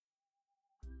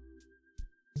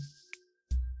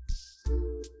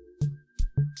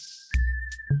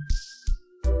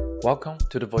Welcome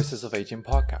to the Voices of Aging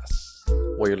podcast,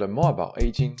 where you learn more about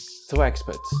aging through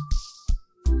experts.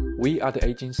 We are the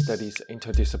Aging Studies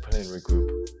Interdisciplinary Group,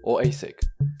 or ASIG,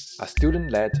 a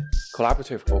student-led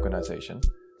collaborative organization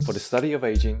for the study of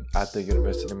aging at the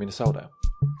University of Minnesota.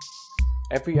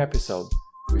 Every episode,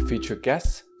 we feature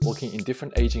guests working in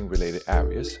different aging-related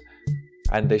areas,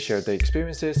 and they share their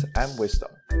experiences and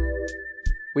wisdom.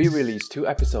 We release 2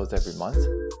 episodes every month,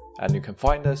 and you can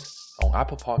find us on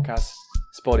Apple Podcasts,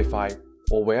 Spotify,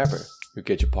 or wherever you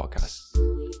get your podcasts.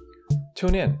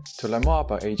 Tune in to learn more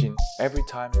about aging every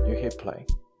time you hit play.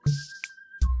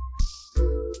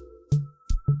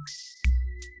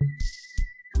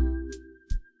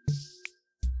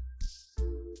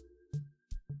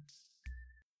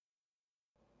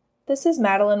 This is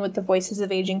Madeline with the Voices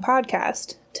of Aging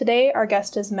podcast. Today, our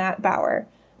guest is Matt Bauer.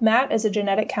 Matt is a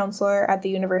genetic counselor at the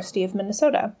University of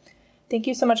Minnesota. Thank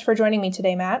you so much for joining me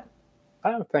today, Matt.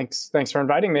 Oh, thanks. Thanks for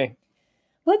inviting me.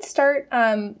 Let's start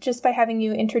just by having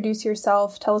you introduce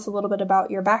yourself. Tell us a little bit about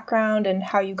your background and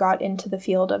how you got into the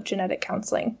field of genetic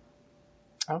counseling.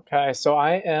 Okay, so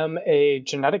I am a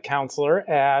genetic counselor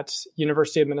at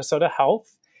University of Minnesota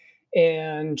Health.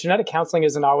 And genetic counseling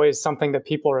isn't always something that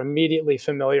people are immediately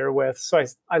familiar with. So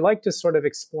I like to sort of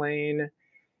explain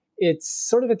it's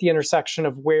sort of at the intersection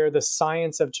of where the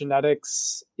science of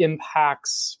genetics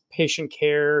impacts patient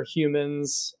care,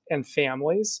 humans, and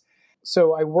families.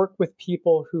 So I work with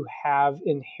people who have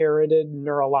inherited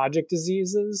neurologic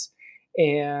diseases,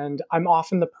 and I'm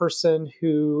often the person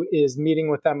who is meeting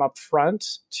with them up front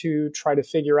to try to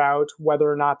figure out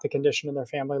whether or not the condition in their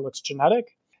family looks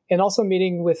genetic, and also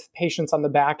meeting with patients on the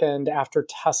back end after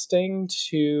testing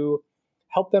to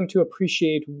help them to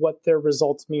appreciate what their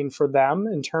results mean for them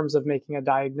in terms of making a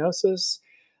diagnosis.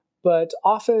 But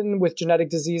often with genetic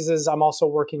diseases, I'm also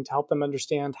working to help them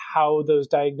understand how those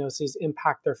diagnoses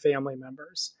impact their family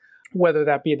members, whether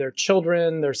that be their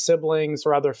children, their siblings,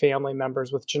 or other family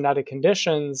members with genetic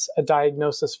conditions. A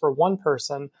diagnosis for one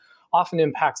person often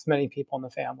impacts many people in the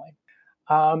family.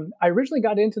 I originally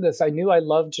got into this. I knew I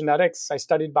loved genetics. I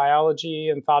studied biology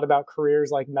and thought about careers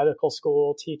like medical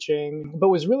school, teaching, but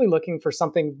was really looking for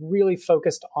something really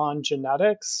focused on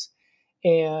genetics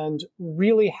and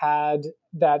really had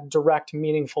that direct,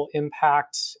 meaningful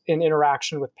impact in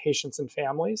interaction with patients and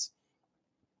families.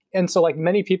 And so like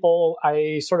many people,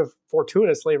 I sort of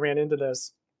fortuitously ran into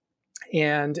this.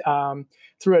 And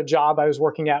through a job I was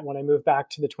working at when I moved back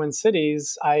to the Twin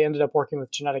Cities, I ended up working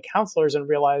with genetic counselors and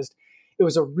realized it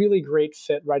was a really great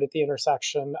fit right at the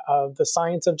intersection of the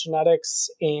science of genetics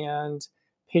and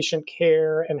patient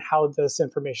care and how this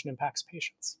information impacts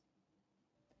patients.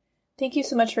 Thank you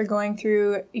so much for going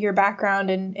through your background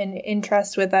and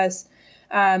interest with us.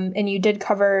 And you did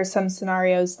cover some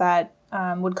scenarios that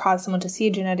would cause someone to see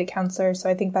a genetic counselor. So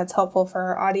I think that's helpful for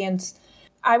our audience.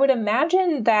 I would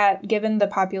imagine that given the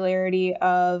popularity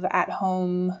of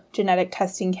at-home genetic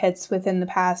testing kits within the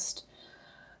past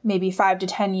maybe 5 to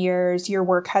 10 years, your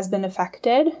work has been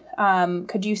affected.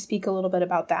 Could you speak a little bit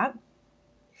about that?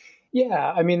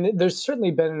 Yeah, I mean, there's certainly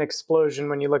been an explosion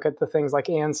when you look at the things like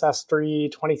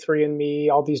Ancestry, 23andMe,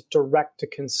 all these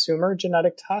direct-to-consumer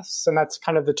genetic tests, and that's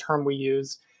kind of the term we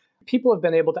use. People have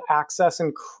been able to access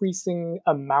increasing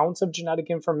amounts of genetic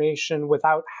information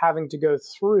without having to go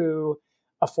through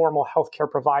a formal healthcare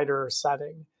provider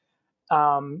setting.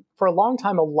 For a long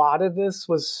time, a lot of this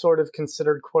was sort of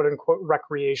considered quote unquote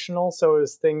recreational. So it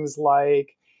was things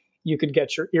like you could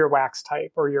get your earwax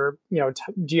type or your,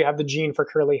 do you have the gene for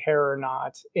curly hair or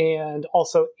not? And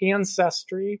also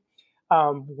ancestry,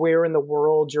 where in the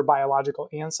world your biological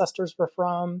ancestors were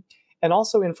from, and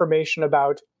also information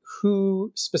about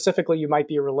who specifically you might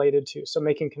be related to. So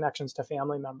making connections to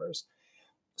family members.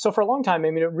 So for a long time,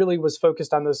 I mean, it really was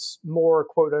focused on this more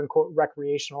quote unquote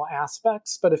recreational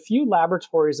aspects, but a few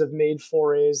laboratories have made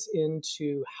forays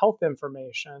into health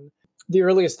information. The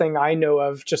earliest thing I know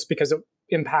of, just because it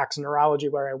impacts neurology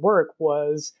where I work,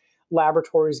 was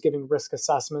laboratories giving risk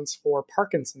assessments for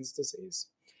Parkinson's disease.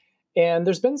 And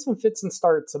there's been some fits and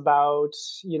starts about,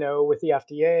 with the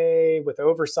FDA, with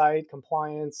oversight,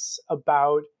 compliance,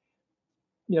 about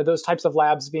those types of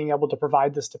labs being able to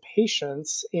provide this to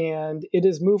patients. And it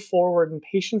has moved forward and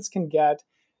patients can get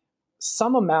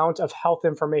some amount of health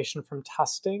information from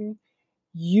testing.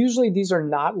 Usually these are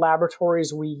not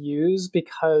laboratories we use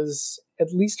because,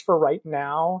 at least for right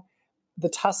now, the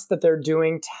tests that they're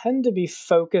doing tend to be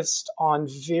focused on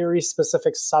very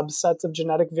specific subsets of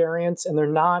genetic variants, and they're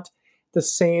not the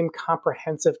same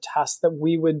comprehensive tests that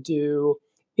we would do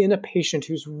in a patient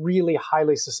who's really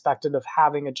highly suspected of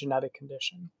having a genetic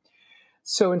condition.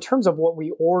 So in terms of what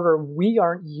we order, we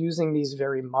aren't using these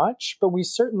very much, but we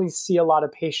certainly see a lot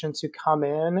of patients who come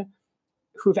in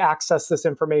who've accessed this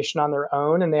information on their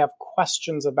own and they have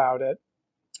questions about it.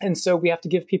 And so we have to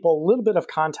give people a little bit of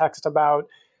context about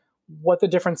what the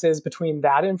difference is between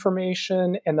that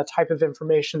information and the type of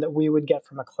information that we would get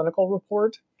from a clinical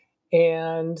report.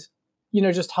 And,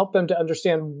 just help them to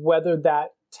understand whether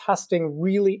that testing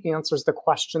really answers the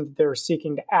question that they're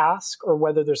seeking to ask or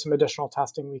whether there's some additional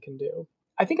testing we can do.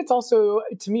 I think it's also,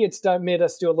 to me, it's made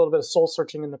us do a little bit of soul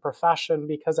searching in the profession,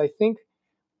 because I think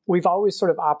we've always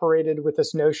sort of operated with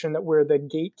this notion that we're the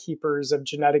gatekeepers of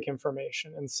genetic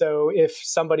information. And so if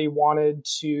somebody wanted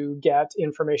to get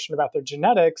information about their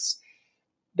genetics,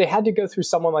 they had to go through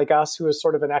someone like us who is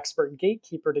sort of an expert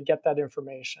gatekeeper to get that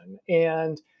information.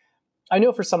 And I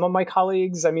know for some of my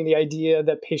colleagues, the idea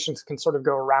that patients can sort of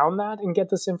go around that and get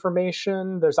this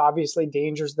information, there's obviously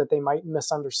dangers that they might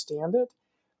misunderstand it.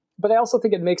 But I also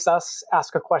think it makes us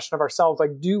ask a question of ourselves,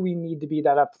 like, do we need to be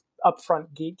that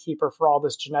upfront gatekeeper for all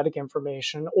this genetic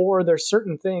information? Or are there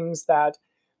certain things that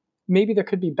maybe there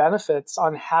could be benefits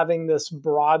on having this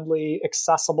broadly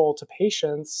accessible to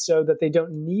patients so that they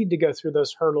don't need to go through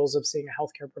those hurdles of seeing a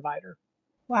healthcare provider?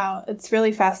 Wow, it's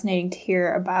really fascinating to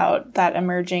hear about that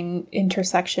emerging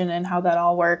intersection and how that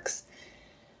all works.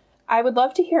 I would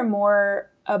love to hear more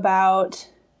about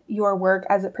your work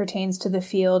as it pertains to the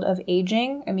field of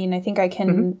aging. I think I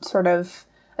can sort of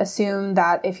assume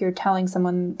that if you're telling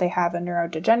someone they have a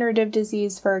neurodegenerative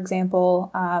disease, for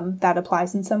example, that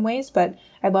applies in some ways, but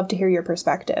I'd love to hear your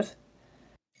perspective.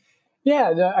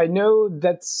 Yeah, I know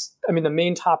that's, the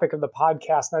main topic of the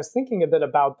podcast. And I was thinking a bit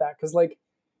about that because,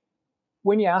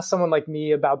 when you ask someone like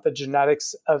me about the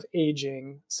genetics of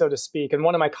aging, so to speak, and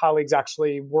one of my colleagues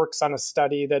actually works on a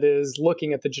study that is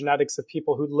looking at the genetics of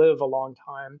people who live a long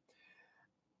time,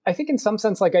 I think in some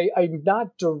sense, I'm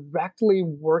not directly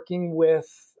working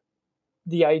with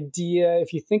the idea,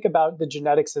 if you think about the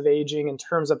genetics of aging in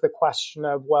terms of the question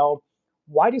of, well,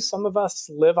 why do some of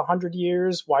us live 100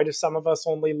 years? Why do some of us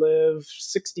only live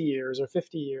 60 years or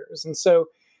 50 years? And so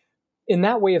in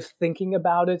that way of thinking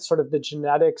about it, sort of the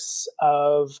genetics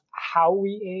of how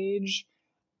we age,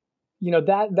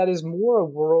 that is more a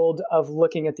world of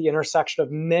looking at the intersection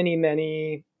of many,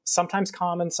 many, sometimes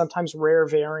common, sometimes rare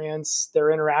variants, their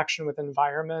interaction with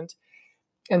environment.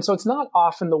 And so it's not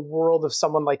often the world of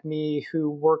someone like me who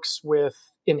works with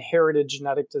inherited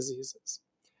genetic diseases.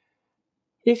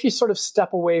 If you sort of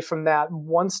step away from that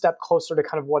one step closer to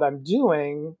kind of what I'm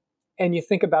doing, and you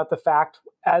think about the fact,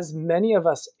 as many of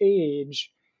us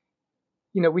age,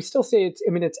 we still say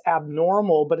it's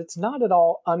abnormal, but it's not at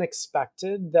all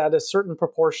unexpected that a certain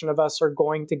proportion of us are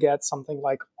going to get something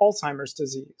like Alzheimer's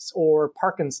disease or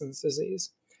Parkinson's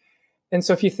disease. And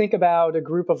so if you think about a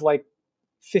group of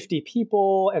 50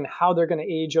 people and how they're going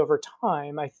to age over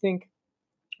time, I think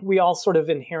we all sort of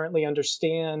inherently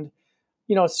understand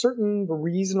a certain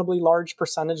reasonably large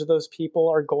percentage of those people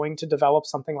are going to develop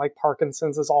something like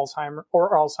Parkinson's as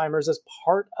Alzheimer's as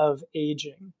part of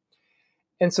aging.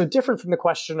 And so different from the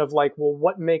question of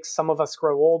what makes some of us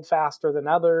grow old faster than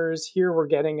others? Here we're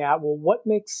getting at, what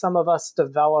makes some of us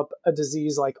develop a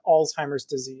disease like Alzheimer's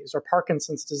disease or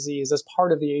Parkinson's disease as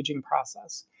part of the aging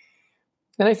process?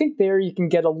 And I think there you can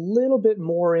get a little bit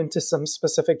more into some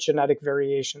specific genetic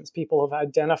variations. People have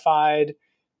identified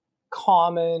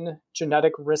common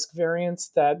genetic risk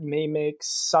variants that may make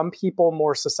some people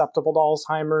more susceptible to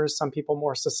Alzheimer's, some people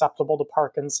more susceptible to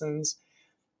Parkinson's.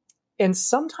 And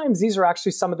sometimes these are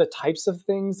actually some of the types of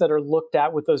things that are looked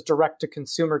at with those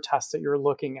direct-to-consumer tests that you're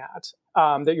looking at,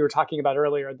 that you were talking about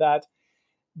earlier, that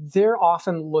they're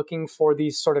often looking for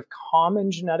these sort of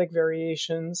common genetic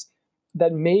variations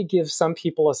that may give some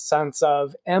people a sense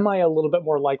of, am I a little bit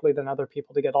more likely than other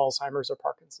people to get Alzheimer's or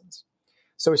Parkinson's?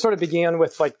 So we sort of began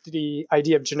with the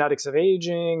idea of genetics of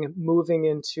aging, moving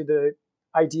into the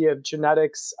idea of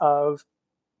genetics of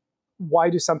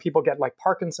why do some people get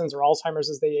Parkinson's or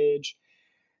Alzheimer's as they age.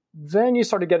 Then you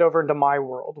sort of get over into my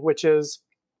world, which is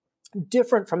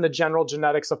different from the general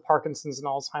genetics of Parkinson's and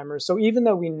Alzheimer's. So even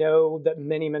though we know that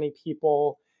many, many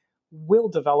people will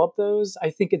develop those,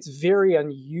 I think it's very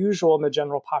unusual in the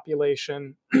general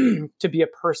population to be a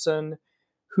person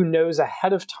who knows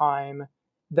ahead of time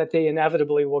that they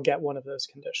inevitably will get one of those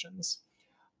conditions.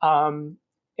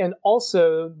 And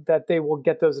also that they will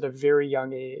get those at a very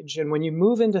young age. And when you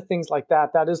move into things like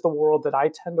that, that is the world that I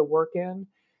tend to work in.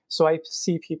 So I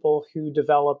see people who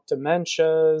develop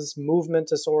dementias, movement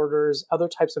disorders, other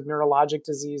types of neurologic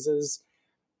diseases,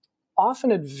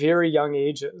 often at very young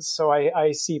ages. So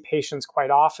I see patients quite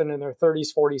often in their 30s,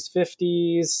 40s,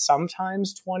 50s,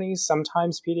 sometimes 20s,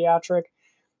 sometimes pediatric.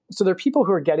 So there are people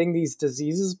who are getting these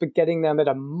diseases, but getting them at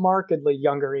a markedly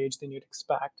younger age than you'd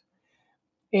expect.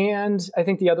 And I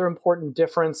think the other important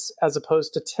difference, as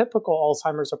opposed to typical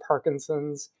Alzheimer's or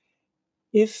Parkinson's,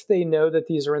 if they know that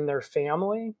these are in their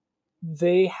family,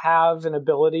 they have an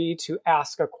ability to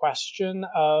ask a question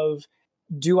of,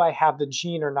 do I have the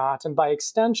gene or not? And by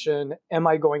extension, am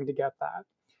I going to get that?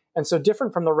 And so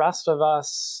different from the rest of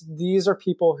us, these are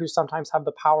people who sometimes have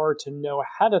the power to know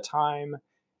ahead of time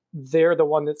they're the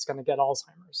one that's going to get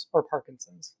Alzheimer's or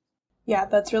Parkinson's. Yeah,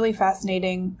 that's really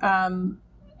fascinating.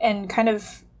 And kind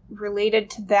of related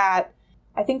to that,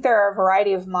 I think there are a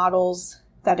variety of models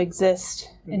that exist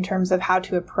in terms of how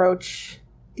to approach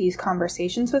these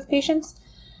conversations with patients.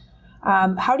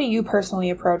 How do you personally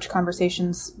approach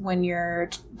conversations when you're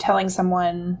telling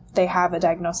someone they have a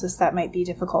diagnosis that might be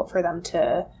difficult for them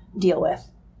to deal with?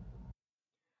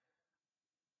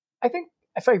 I think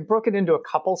if I broke it into a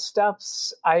couple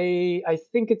steps, I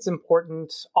think it's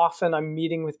important. Often I'm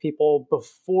meeting with people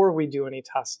before we do any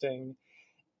testing.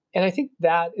 And I think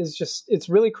that is it's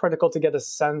really critical to get a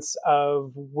sense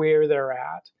of where they're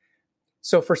at.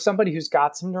 So for somebody who's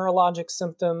got some neurologic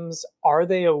symptoms, are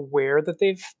they aware that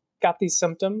they've got these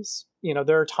symptoms?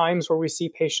 There are times where we see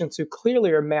patients who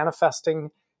clearly are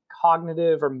manifesting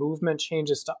cognitive or movement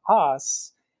changes to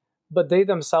us, but they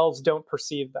themselves don't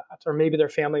perceive that, or maybe their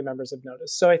family members have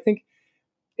noticed. So I think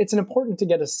it's important to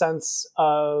get a sense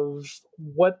of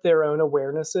what their own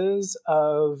awareness is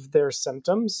of their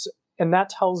symptoms. And that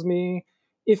tells me,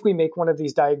 if we make one of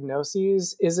these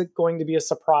diagnoses, is it going to be a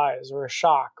surprise or a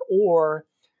shock? Or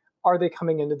are they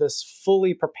coming into this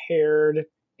fully prepared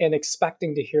and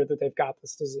expecting to hear that they've got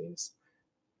this disease?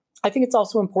 I think it's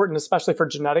also important, especially for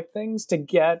genetic things, to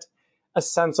get a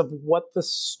sense of what the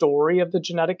story of the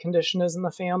genetic condition is in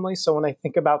the family. So when I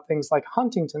think about things like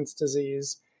Huntington's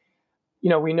disease,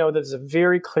 we know that it's a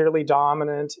very clearly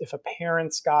dominant. If a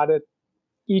parent's got it,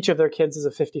 each of their kids is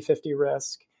a 50-50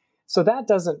 risk. So that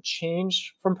doesn't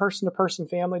change from person to person,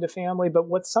 family to family. But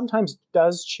what sometimes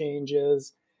does change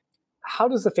is, how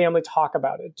does the family talk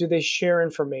about it? Do they share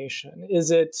information?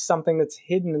 Is it something that's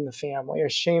hidden in the family, a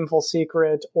shameful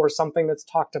secret, or something that's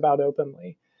talked about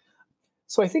openly?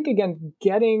 So I think, again,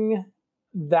 getting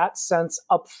that sense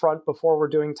up front before we're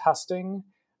doing testing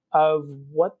of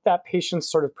what that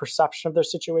patient's sort of perception of their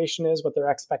situation is, what their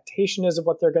expectation is of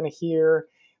what they're going to hear,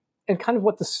 and kind of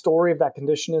what the story of that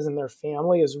condition is in their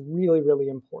family is really, really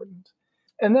important.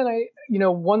 And then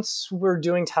once we're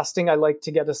doing testing, I like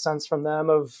to get a sense from them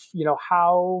of,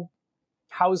 how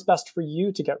is best for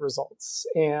you to get results.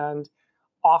 And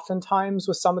oftentimes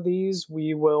with some of these,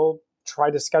 we will try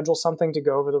to schedule something to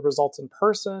go over the results in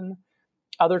person.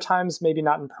 Other times, maybe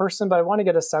not in person, but I want to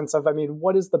get a sense of,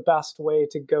 what is the best way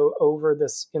to go over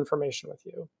this information with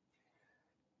you?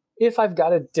 If I've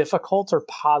got a difficult or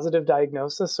positive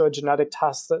diagnosis, so a genetic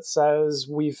test that says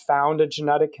we've found a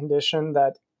genetic condition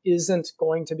that isn't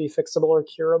going to be fixable or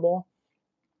curable,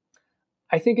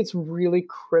 I think it's really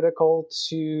critical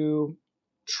to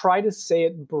try to say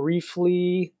it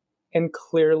briefly and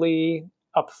clearly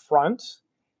up front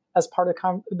as part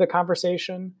of the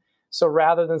conversation. So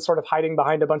rather than sort of hiding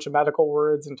behind a bunch of medical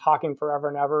words and talking forever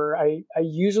and ever, I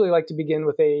usually like to begin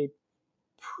with a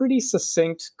pretty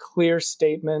succinct, clear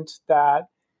statement that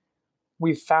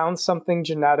we've found something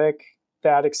genetic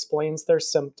that explains their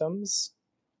symptoms,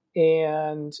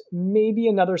 and maybe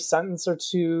another sentence or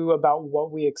two about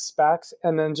what we expect,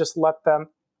 and then just let them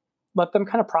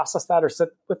kind of process that or sit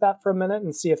with that for a minute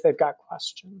and see if they've got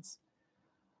questions.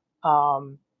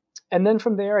 And then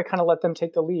from there, I kind of let them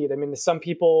take the lead. Some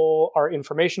people are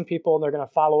information people and they're going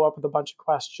to follow up with a bunch of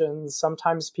questions.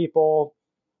 Sometimes people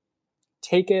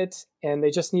take it and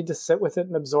they just need to sit with it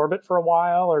and absorb it for a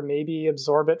while, or maybe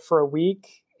absorb it for a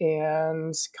week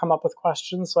and come up with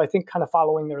questions. So I think kind of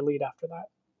following their lead after that.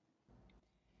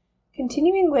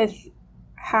 Continuing with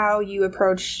how you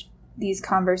approach these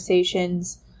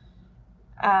conversations,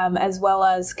 as well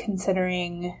as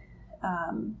considering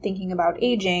thinking about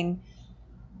aging,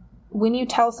 when you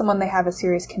tell someone they have a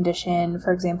serious condition,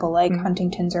 for example, like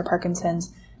Huntington's or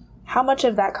Parkinson's, how much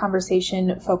of that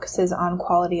conversation focuses on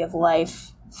quality of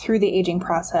life through the aging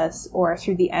process or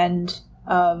through the end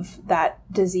of that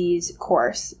disease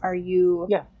course? Are you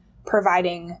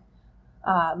providing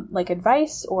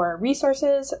advice or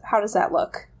resources? How does that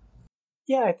look?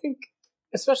 Yeah, I think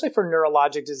especially for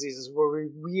neurologic diseases where we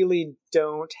really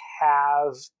don't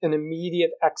have an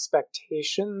immediate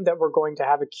expectation that we're going to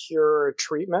have a cure or a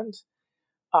treatment.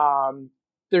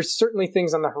 There's certainly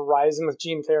things on the horizon with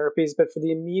gene therapies, but for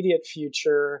the immediate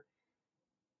future,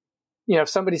 if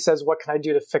somebody says, what can I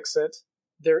do to fix it?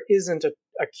 there isn't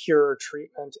a cure or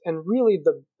treatment. And really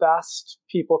the best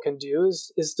people can do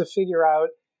is to figure out,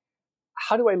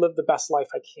 how do I live the best life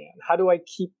I can? How do I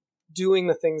keep doing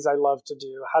the things I love to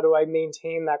do? How do I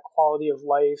maintain that quality of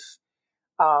life?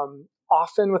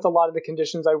 Often with a lot of the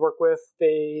conditions I work with,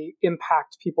 they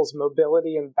impact people's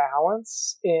mobility and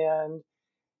balance. And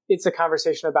it's a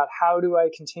conversation about, how do I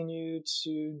continue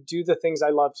to do the things I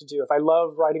love to do? If I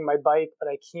love riding my bike, but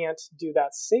I can't do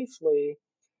that safely,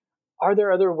 are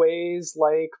there other ways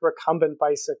like recumbent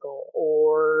bicycle,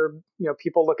 or,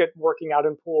 people look at working out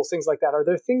in pools, things like that. Are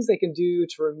there things they can do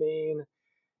to remain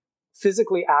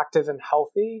physically active and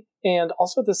healthy, and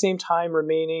also at the same time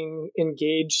remaining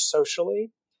engaged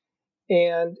socially?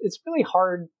 And it's really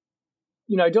hard.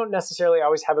 I don't necessarily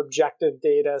always have objective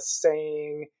data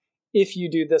saying, if you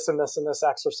do this and this and this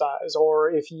exercise, or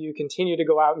if you continue to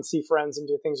go out and see friends and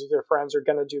do things with your friends, you're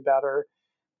going to do better.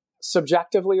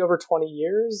 Subjectively, over 20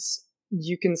 years,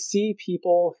 you can see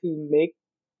people who make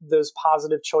those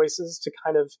positive choices to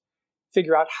kind of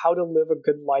figure out how to live a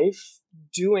good life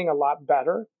doing a lot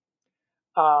better.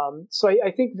 So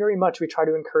I think very much we try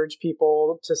to encourage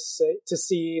people to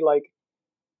see like,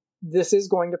 this is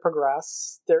going to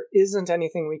progress. There isn't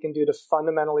anything we can do to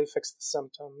fundamentally fix the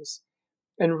symptoms.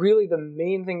 And really the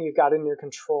main thing you've got in your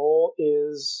control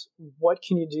is, what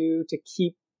can you do to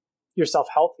keep yourself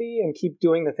healthy and keep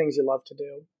doing the things you love to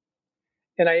do?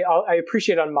 And I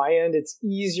appreciate on my end, it's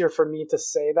easier for me to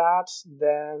say that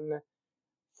than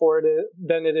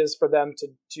it is for them to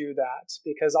do that,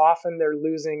 because often they're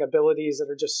losing abilities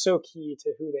that are just so key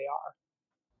to who they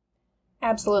are.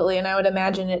 Absolutely. And I would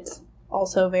imagine it's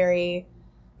also very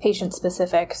patient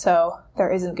specific. So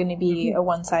there isn't going to be a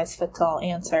one size fits all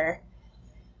answer.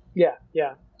 Yeah.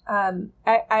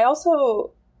 I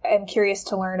also am curious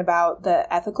to learn about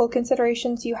the ethical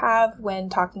considerations you have when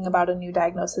talking about a new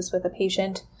diagnosis with a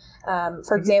patient.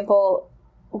 For example,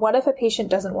 what if a patient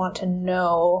doesn't want to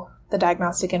know the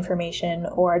diagnostic information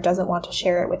or doesn't want to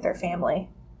share it with their family?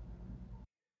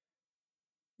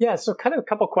 Yeah, so kind of a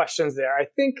couple questions there. I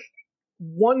think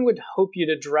one would hope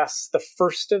you'd address the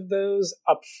first of those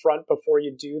up front before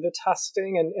you do the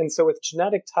testing. And so with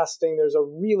genetic testing, there's a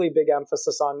really big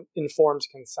emphasis on informed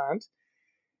consent.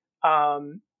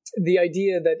 The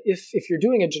idea that if you're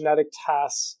doing a genetic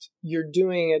test, you're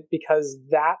doing it because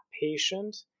that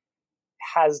patient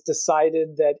has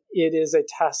decided that it is a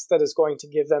test that is going to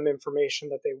give them information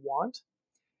that they want.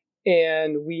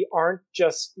 And we aren't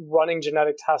just running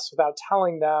genetic tests without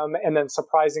telling them and then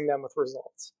surprising them with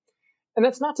results. And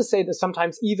that's not to say that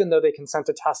sometimes, even though they consent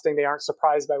to testing, they aren't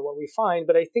surprised by what we find.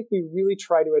 But I think we really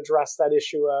try to address that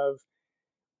issue of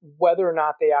whether or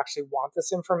not they actually want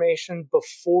this information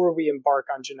before we embark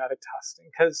on genetic testing.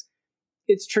 Because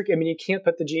it's tricky. I mean, you can't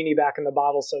put the genie back in the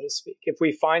bottle, so to speak. If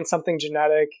we find something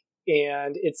genetic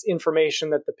and it's information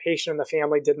that the patient and the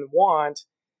family didn't want,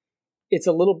 it's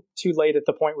a little too late at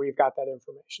the point where you've got that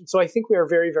information. So I think we are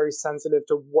very, very sensitive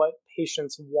to what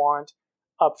patients want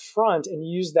up front and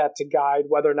use that to guide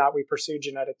whether or not we pursue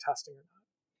genetic testing or not.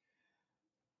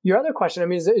 Your other question, I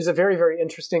mean, is a very, very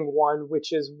interesting one,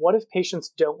 which is, what if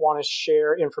patients don't want to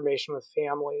share information with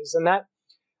families? And that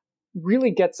really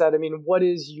gets at, I mean, what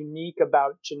is unique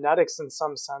about genetics in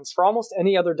some sense? For almost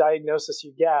any other diagnosis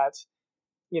you get,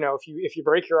 if you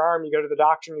break your arm, you go to the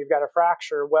doctor and you've got a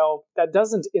fracture, well, that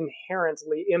doesn't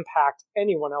inherently impact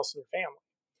anyone else in your family.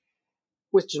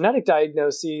 With genetic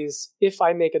diagnoses, if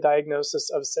I make a diagnosis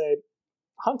of, say,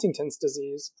 Huntington's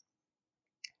disease,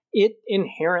 it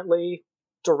inherently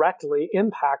directly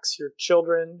impacts your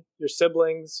children, your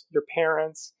siblings, your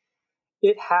parents.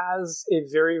 It has a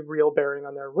very real bearing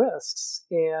on their risks.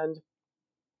 And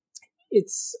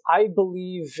it's, I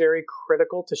believe, very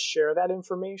critical to share that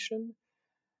information.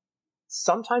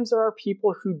 Sometimes there are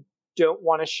people who don't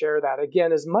want to share that.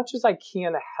 Again, as much as I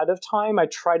can ahead of time, I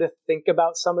try to think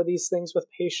about some of these things with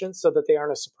patients so that they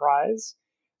aren't a surprise.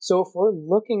 So if we're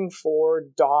looking for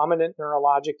dominant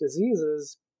neurologic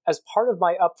diseases, as part of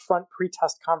my upfront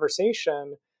pre-test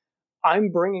conversation, I'm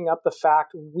bringing up the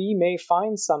fact we may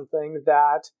find something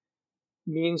that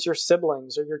means your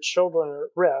siblings or your children are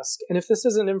at risk. And if this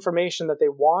isn't information that they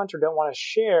want or don't want to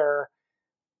share,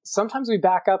 sometimes we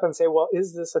back up and say, well,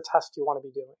 is this a test you want to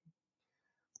be doing?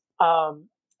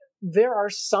 There are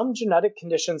some genetic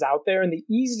conditions out there, and the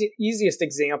easiest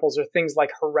examples are things like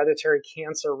hereditary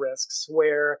cancer risks,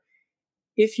 where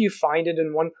if you find it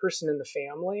in one person in the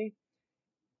family,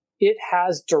 it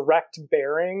has direct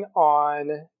bearing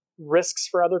on risks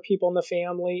for other people in the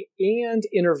family and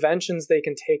interventions they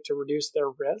can take to reduce their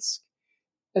risk.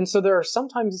 And so there are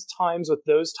sometimes times with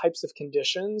those types of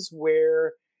conditions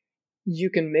where you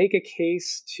can make a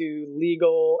case to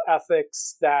legal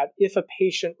ethics that if a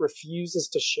patient refuses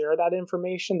to share that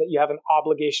information, that you have an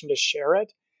obligation to share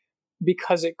it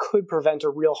because it could prevent a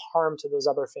real harm to those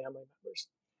other family members.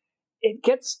 It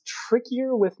gets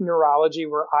trickier with neurology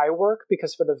where I work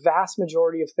because for the vast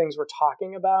majority of things we're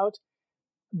talking about,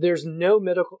 there's no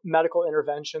medical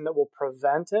intervention that will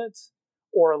prevent it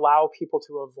or allow people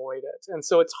to avoid it. And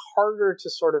so it's harder to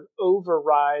sort of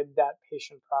override that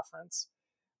patient preference.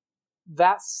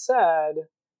 That said,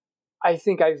 I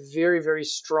think I very, very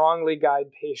strongly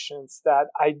guide patients that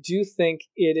I do think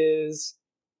it is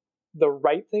the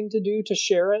right thing to do to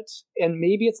share it. And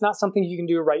maybe it's not something you can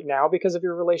do right now because of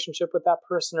your relationship with that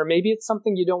person, or maybe it's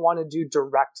something you don't want to do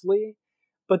directly,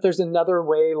 but there's another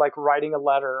way, like writing a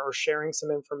letter or sharing some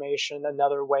information,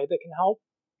 another way that can help.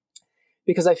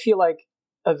 Because I feel like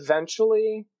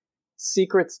eventually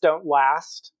secrets don't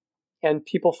last and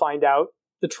people find out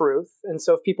the truth. And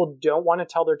so if people don't want to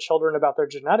tell their children about their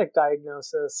genetic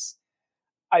diagnosis,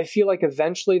 I feel like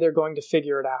eventually they're going to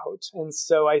figure it out. And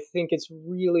so I think it's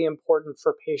really important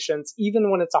for patients, even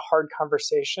when it's a hard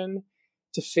conversation,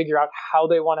 to figure out how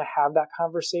they want to have that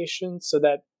conversation so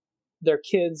that their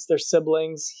kids, their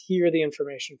siblings hear the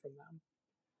information from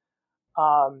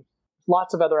them.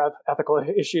 Lots of other ethical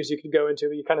issues you could go into,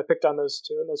 but you kind of picked on those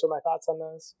two, and those are my thoughts on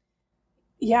those.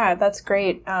 Yeah, that's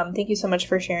great. Thank you so much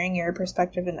for sharing your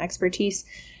perspective and expertise.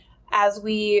 As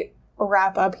we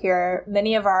wrap up here,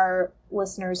 many of our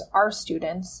listeners are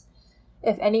students.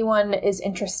 If anyone is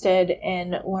interested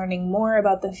in learning more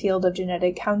about the field of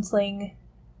genetic counseling,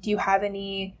 do you have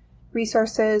any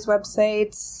resources,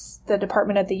 websites, the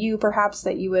department at the U perhaps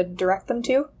that you would direct them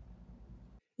to?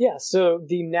 Yeah, so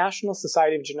the National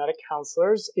Society of Genetic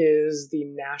Counselors is the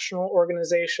national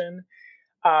organization.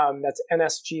 That's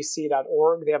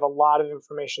nsgc.org. They have a lot of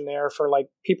information there for like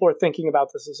people are thinking about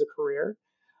this as a career.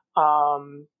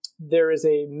 There is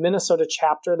a Minnesota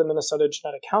chapter, the Minnesota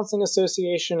Genetic Counseling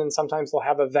Association, and sometimes they'll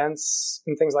have events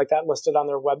and things like that listed on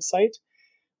their website.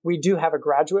 We do have a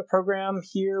graduate program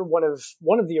here, one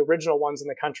of the original ones in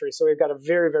the country. So we've got a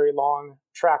very, very long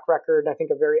track record, and I think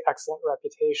a very excellent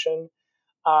reputation.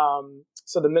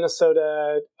 So the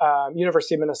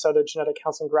University of Minnesota Genetic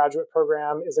Counseling Graduate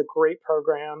Program is a great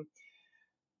program.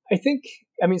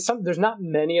 There's not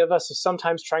many of us, so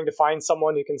sometimes trying to find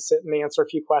someone who can sit and answer a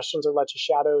few questions or let you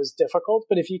shadow is difficult.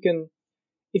 But if you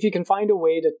can find a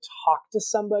way to talk to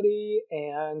somebody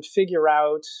and figure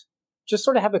out, just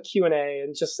sort of have a Q&A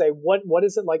and just say, what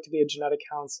is it like to be a genetic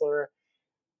counselor?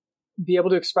 Be able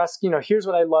to express, here's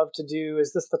what I love to do.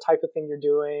 Is this the type of thing you're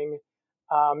doing?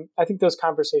 I think those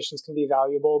conversations can be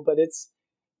valuable, but it's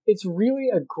really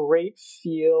a great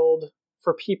field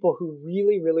for people who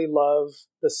really, really love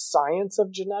the science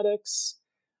of genetics,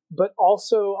 but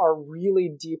also are really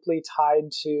deeply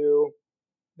tied to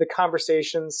the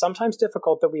conversations, sometimes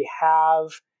difficult, that we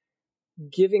have,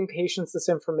 giving patients this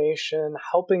information,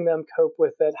 helping them cope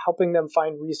with it, helping them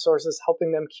find resources,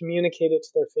 helping them communicate it to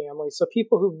their families. So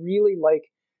people who really like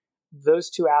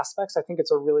those two aspects, I think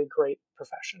it's a really great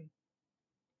profession.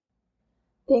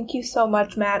 Thank you so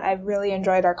much, Matt. I've really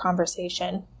enjoyed our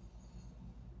conversation.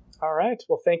 All right.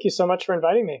 Well, thank you so much for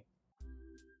inviting me.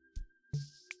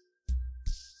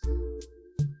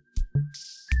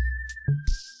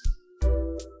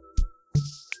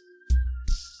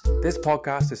 This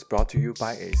podcast is brought to you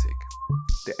by ASIC,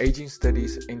 the Aging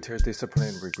Studies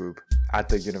Interdisciplinary Group at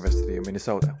the University of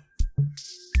Minnesota.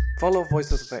 Follow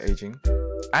Voices of the Aging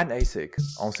and ASIC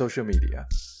on social media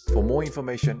for more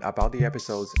information about the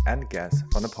episodes and guests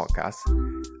from the podcast,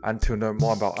 and to learn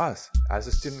more about us as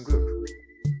a student group.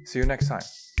 See you next time.